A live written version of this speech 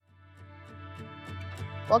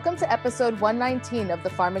Welcome to episode 119 of the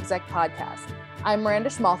Farm Exec Podcast. I'm Miranda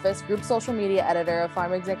Schmalfus, Group Social Media Editor of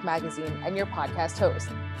Farm Exec Magazine and your podcast host.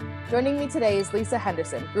 Joining me today is Lisa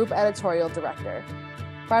Henderson, Group Editorial Director.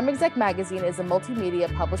 Farm Exec Magazine is a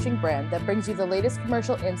multimedia publishing brand that brings you the latest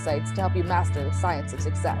commercial insights to help you master the science of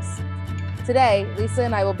success. Today, Lisa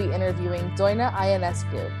and I will be interviewing Doina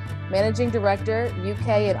Ionescu, Managing Director, UK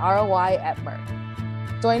and ROI at Merck.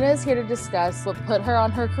 Doina is here to discuss what put her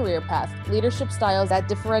on her career path, leadership styles that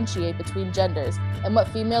differentiate between genders, and what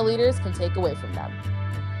female leaders can take away from them.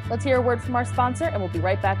 Let's hear a word from our sponsor, and we'll be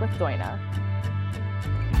right back with Doina.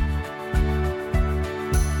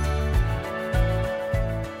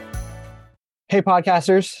 Hey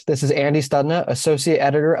podcasters, this is Andy Studna, Associate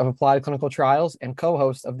Editor of Applied Clinical Trials and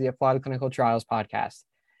co-host of the Applied Clinical Trials podcast.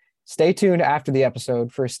 Stay tuned after the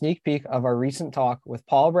episode for a sneak peek of our recent talk with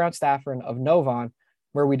Paula Brown-Stafford of Novant,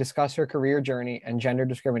 where we discuss her career journey and gender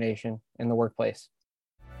discrimination in the workplace.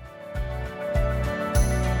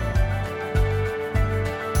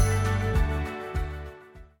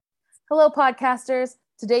 Hello, podcasters.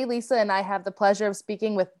 Today, Lisa and I have the pleasure of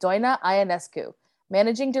speaking with Doina Ionescu,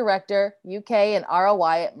 Managing Director, UK and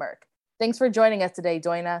ROI at Merck. Thanks for joining us today,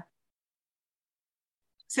 Doina.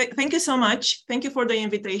 Thank you so much. Thank you for the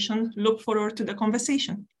invitation. Look forward to the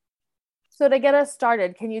conversation. So to get us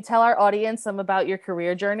started, can you tell our audience some about your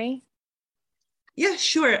career journey? Yeah,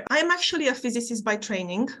 sure. I'm actually a physicist by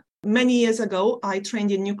training. Many years ago, I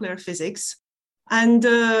trained in nuclear physics. And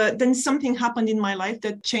then something happened in my life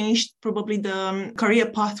that changed probably the career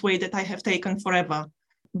pathway that I have taken forever.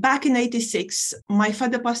 Back in 1986, my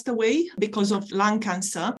father passed away because of lung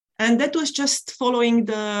cancer. And that was just following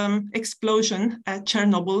the explosion at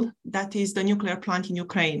Chernobyl, that is the nuclear plant in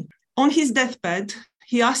Ukraine. On his deathbed,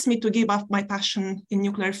 he asked me to give up my passion in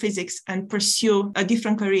nuclear physics and pursue a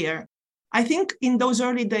different career. I think in those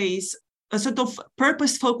early days, a sort of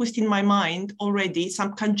purpose focused in my mind already,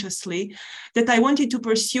 subconsciously, that I wanted to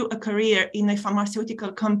pursue a career in a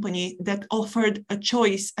pharmaceutical company that offered a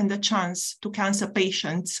choice and a chance to cancer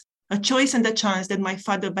patients, a choice and a chance that my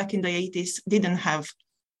father back in the 80s didn't have.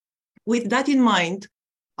 With that in mind,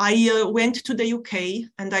 I went to the UK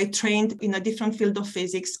and I trained in a different field of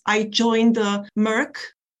physics. I joined Merck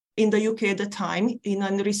in the UK at the time in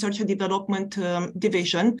a research and development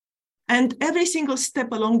division. And every single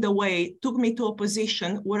step along the way took me to a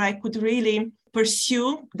position where I could really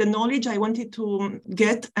pursue the knowledge I wanted to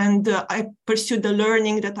get, and I pursued the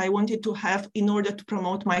learning that I wanted to have in order to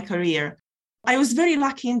promote my career. I was very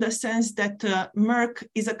lucky in the sense that Merck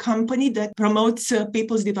is a company that promotes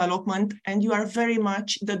people's development, and you are very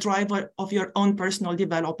much the driver of your own personal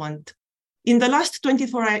development. In the last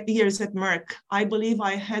 24 years at Merck, I believe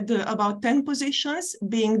I had about 10 positions,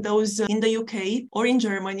 being those in the UK or in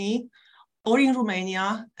Germany or in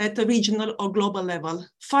Romania at a regional or global level.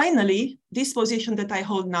 Finally, this position that I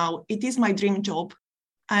hold now, it is my dream job.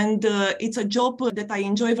 And it's a job that I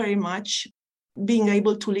enjoy very much, being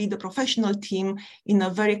able to lead a professional team in a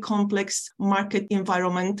very complex market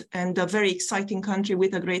environment and a very exciting country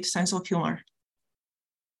with a great sense of humor.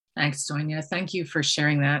 Thanks, Doina. Thank you for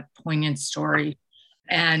sharing that poignant story.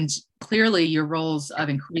 And clearly your roles of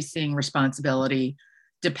increasing responsibility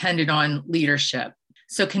depended on leadership.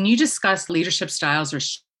 So can you discuss leadership styles or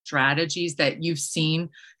strategies that you've seen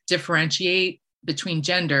differentiate between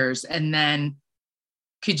genders? And then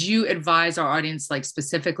could you advise our audience, like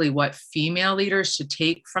specifically what female leaders should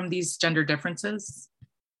take from these gender differences?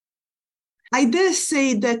 I dare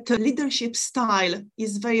say that leadership style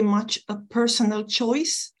is very much a personal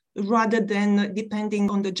choice rather than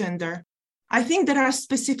depending on the gender. I think there are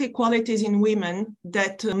specific qualities in women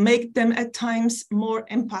that make them at times more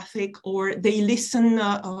empathic, or they listen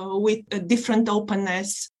with a different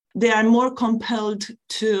openness. They are more compelled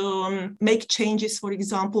to make changes, for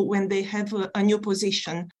example, when they have a new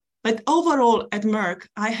position. But overall at Merck,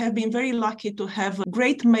 I have been very lucky to have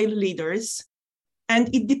great male leaders,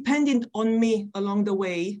 and it depended on me along the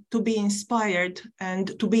way to be inspired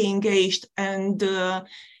and to be engaged. And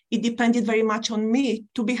it depended very much on me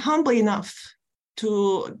to be humble enough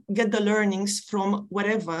to get the learnings from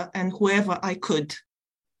wherever and whoever I could.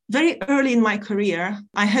 Very early in my career,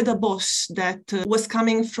 I had a boss that was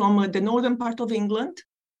coming from the northern part of England.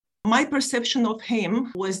 My perception of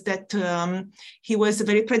him was that he was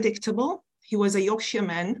very predictable. He was a Yorkshire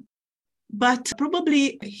man, but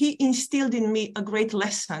probably he instilled in me a great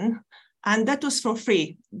lesson, and that was for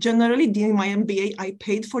free. Generally, during my MBA, I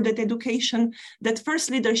paid for that education. That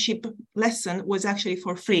first leadership lesson was actually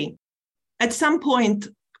for free. At some point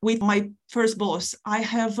with my first boss, I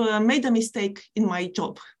have made a mistake in my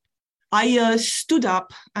job. I stood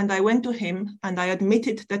up and I went to him and I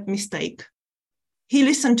admitted that mistake. He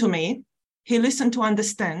listened to me. He listened to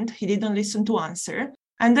understand. He didn't listen to answer.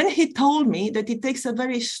 And then he told me that it takes a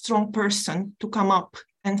very strong person to come up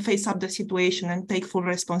and face up the situation and take full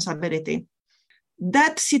responsibility.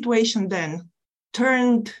 That situation then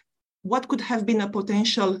turned what could have been a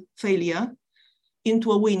potential failure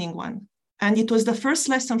into a winning one. And it was the first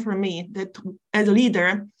lesson for me that a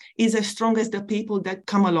leader is as strong as the people that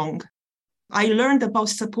come along. I learned about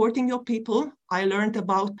supporting your people. I learned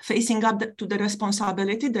about facing up to the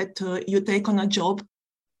responsibility that you take on a job.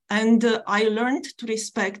 And I learned to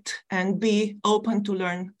respect and be open to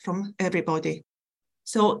learn from everybody.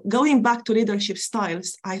 So going back to leadership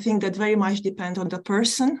styles, I think that very much depends on the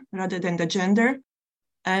person rather than the gender,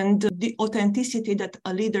 and the authenticity that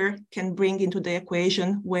a leader can bring into the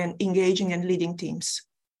equation when engaging and leading teams.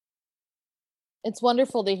 It's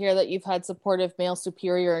wonderful to hear that you've had supportive male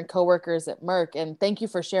superior and coworkers at Merck, and thank you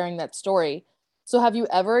for sharing that story. So have you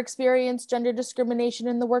ever experienced gender discrimination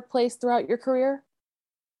in the workplace throughout your career?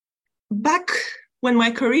 Back when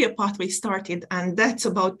my career pathway started, and that's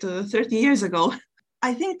about 30 years ago,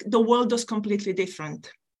 I think the world was completely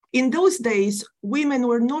different. In those days, women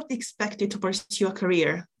were not expected to pursue a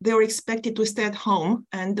career. They were expected to stay at home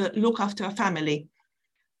and look after a family.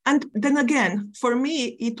 And then again, for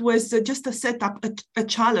me, it was just a setup, a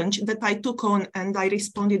challenge that I took on, and I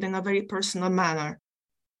responded in a very personal manner.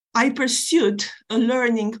 I pursued a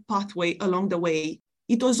learning pathway along the way.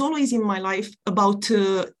 It was always in my life about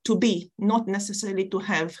to be, not necessarily to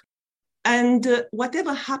have. And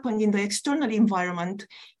whatever happened in the external environment,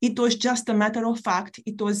 it was just a matter of fact.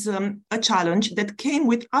 It was a challenge that came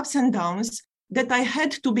with ups and downs that I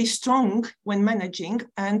had to be strong when managing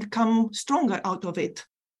and come stronger out of it.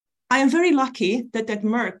 I am very lucky that at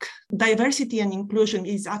Merck, diversity and inclusion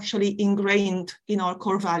is actually ingrained in our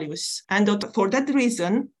core values. And for that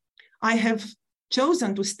reason, I have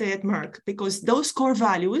chosen to stay at Merck, because those core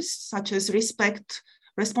values, such as respect,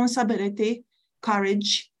 responsibility,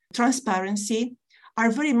 courage, transparency, are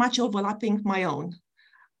very much overlapping my own.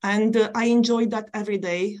 And I enjoy that every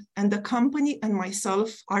day. And the company and myself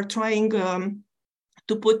are trying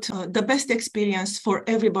to put the best experience for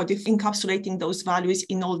everybody, encapsulating those values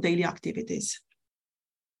in all daily activities.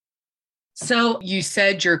 So you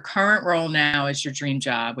said your current role now is your dream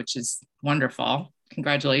job, which is wonderful.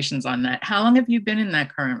 Congratulations on that. How long have you been in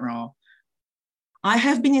that current role? I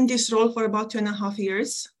have been in this role for about 2.5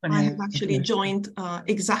 years. I have actually joined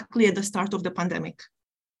exactly at the start of the pandemic.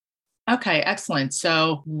 Okay, excellent.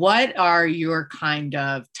 So what are your kind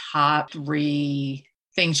of top 3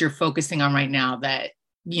 things you're focusing on right now that,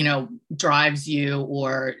 drives you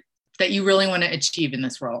or that you really want to achieve in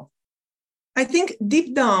this role? I think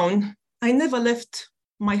deep down, I never left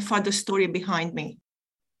my father's story behind me.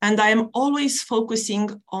 And I am always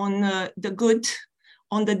focusing on the good,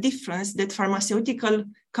 on the difference that pharmaceutical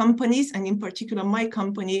companies, and in particular my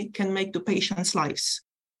company, can make to patients' lives.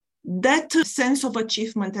 That sense of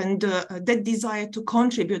achievement and that desire to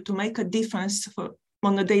contribute, to make a difference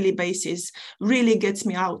on a daily basis really gets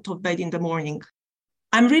me out of bed in the morning.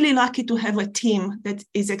 I'm really lucky to have a team that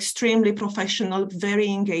is extremely professional, very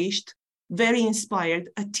engaged, very inspired,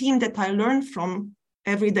 a team that I learn from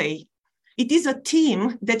every day. It is a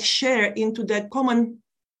team that share into that common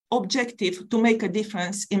objective to make a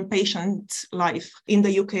difference in patients' life in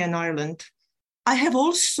the UK and Ireland. I have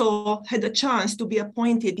also had a chance to be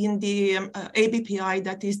appointed in the ABPI,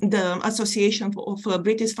 that is the Association of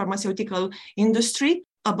British Pharmaceutical Industry,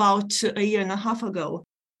 about 1.5 years ago.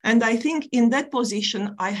 And I think in that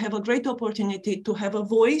position, I have a great opportunity to have a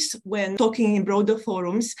voice when talking in broader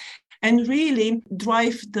forums and really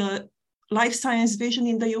drive the life science vision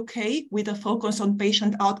in the UK with a focus on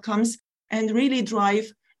patient outcomes, and really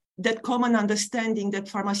drive that common understanding that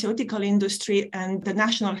pharmaceutical industry and the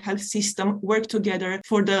national health system work together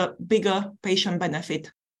for the bigger patient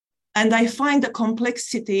benefit. And I find the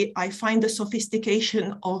complexity, I find the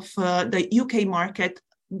sophistication of the UK market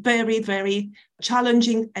very, very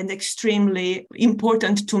challenging and extremely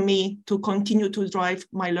important to me to continue to drive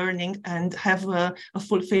my learning and have a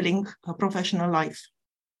fulfilling professional life.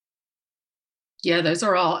 Yeah, those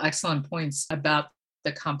are all excellent points about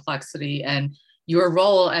the complexity and your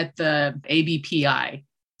role at the ABPI.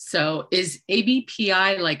 So is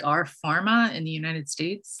ABPI like our pharma in the United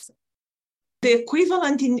States? The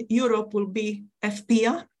equivalent in Europe will be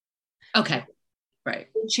FPIA. Okay, right.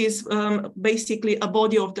 Which is basically a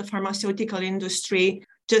body of the pharmaceutical industry,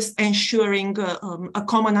 just ensuring a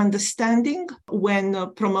common understanding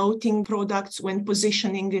when promoting products, when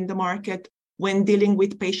positioning in the market, when dealing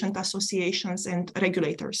with patient associations and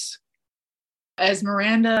regulators. As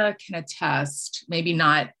Miranda can attest, maybe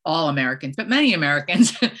not all Americans, but many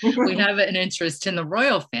Americans, we have an interest in the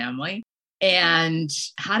royal family. And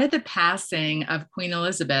how did the passing of Queen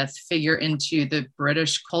Elizabeth figure into the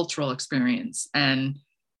British cultural experience? And,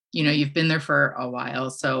 you've been there for a while.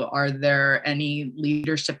 So are there any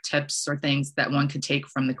leadership tips or things that one could take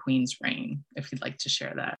from the Queen's reign, if you'd like to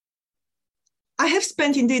share that? I have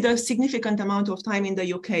spent indeed a significant amount of time in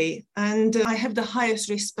the UK, and I have the highest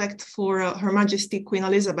respect for Her Majesty Queen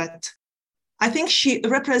Elizabeth. I think she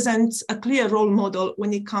represents a clear role model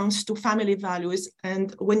when it comes to family values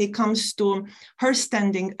and when it comes to her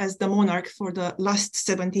standing as the monarch for the last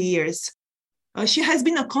 70 years. She has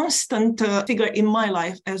been a constant figure in my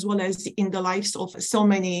life as well as in the lives of so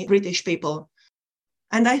many British people.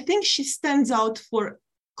 And I think she stands out for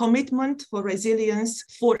commitment, for resilience,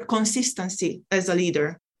 for consistency as a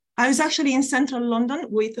leader. I was actually in central London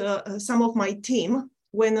with some of my team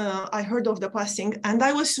when I heard of the passing, and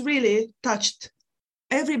I was really touched.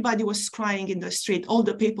 Everybody was crying in the street, all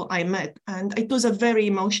the people I met, and it was a very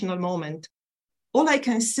emotional moment. All I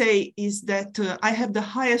can say is that I have the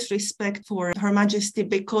highest respect for Her Majesty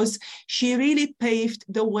because she really paved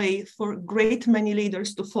the way for great many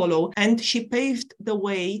leaders to follow. And she paved the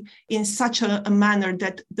way in such a manner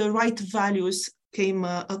that the right values came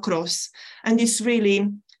across. And it's really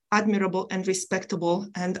admirable and respectable.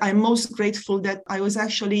 And I'm most grateful that I was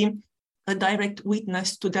actually a direct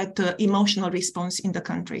witness to that emotional response in the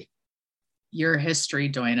country. Your history,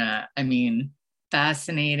 Doina,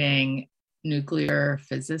 fascinating. Nuclear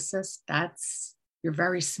physicist, you're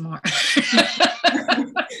very smart.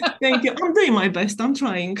 Thank you. I'm doing my best. I'm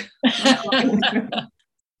trying.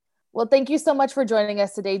 Well, thank you so much for joining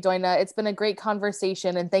us today, Doina. It's been a great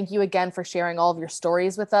conversation, and thank you again for sharing all of your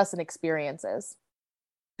stories with us and experiences.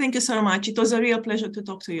 Thank you so much. It was a real pleasure to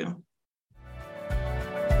talk to you.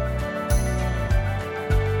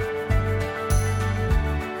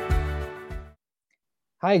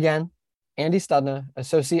 Hi again. Andy Studna,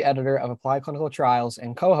 Associate Editor of Applied Clinical Trials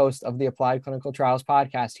and co-host of the Applied Clinical Trials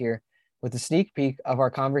podcast here with a sneak peek of our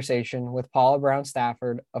conversation with Paula Brown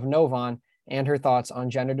Stafford of Novant and her thoughts on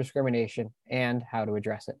gender discrimination and how to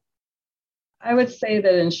address it. I would say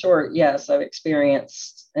that in short, yes, I've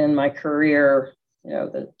experienced in my career,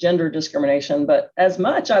 the gender discrimination, but as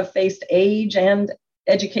much I've faced age and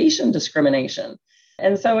education discrimination.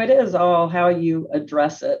 And so it is all how you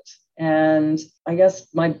address it. And I guess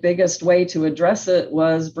my biggest way to address it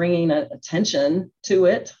was bringing attention to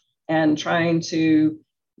it and trying to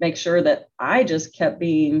make sure that I just kept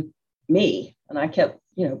being me. And I kept,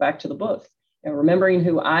 back to the book, remembering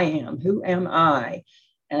who I am, who am I?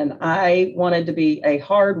 And I wanted to be a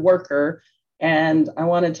hard worker and I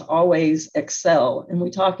wanted to always excel. And we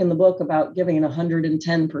talk in the book about giving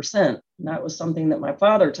 110%. And that was something that my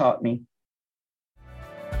father taught me.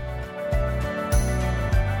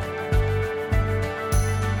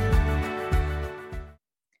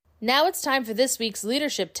 Now it's time for this week's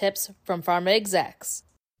leadership tips from Pharma Execs.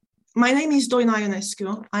 My name is Doina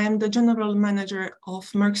Ionescu. I am the General Manager of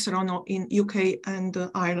Merck Serono in UK and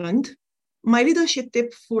Ireland. My leadership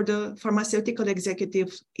tip for the pharmaceutical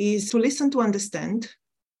executive is to listen to understand,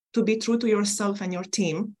 to be true to yourself and your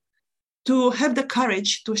team, to have the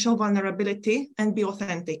courage to show vulnerability and be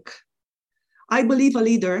authentic. I believe a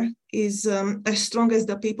leader is as strong as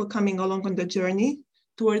the people coming along on the journey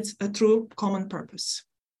towards a true common purpose.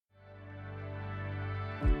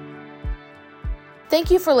 Thank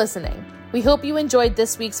you for listening. We hope you enjoyed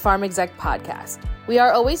this week's Pharm Exec podcast. We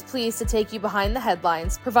are always pleased to take you behind the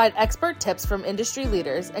headlines, provide expert tips from industry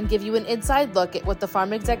leaders, and give you an inside look at what the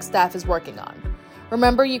Pharm Exec staff is working on.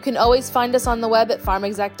 Remember, you can always find us on the web at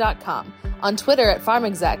pharmexec.com, on Twitter at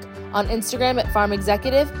pharmexec, on Instagram at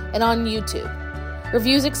pharmexecutive, and on YouTube.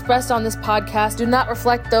 Reviews expressed on this podcast do not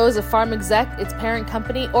reflect those of Pharm Exec, its parent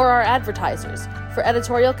company, or our advertisers. For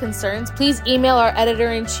editorial concerns, please email our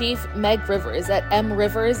editor-in-chief, Meg Rivers, at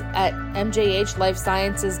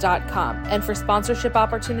mrivers@mjhlifesciences.com. And for sponsorship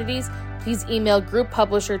opportunities, please email group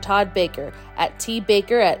publisher Todd Baker at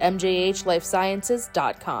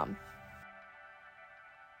tbaker@mjhlifesciences.com.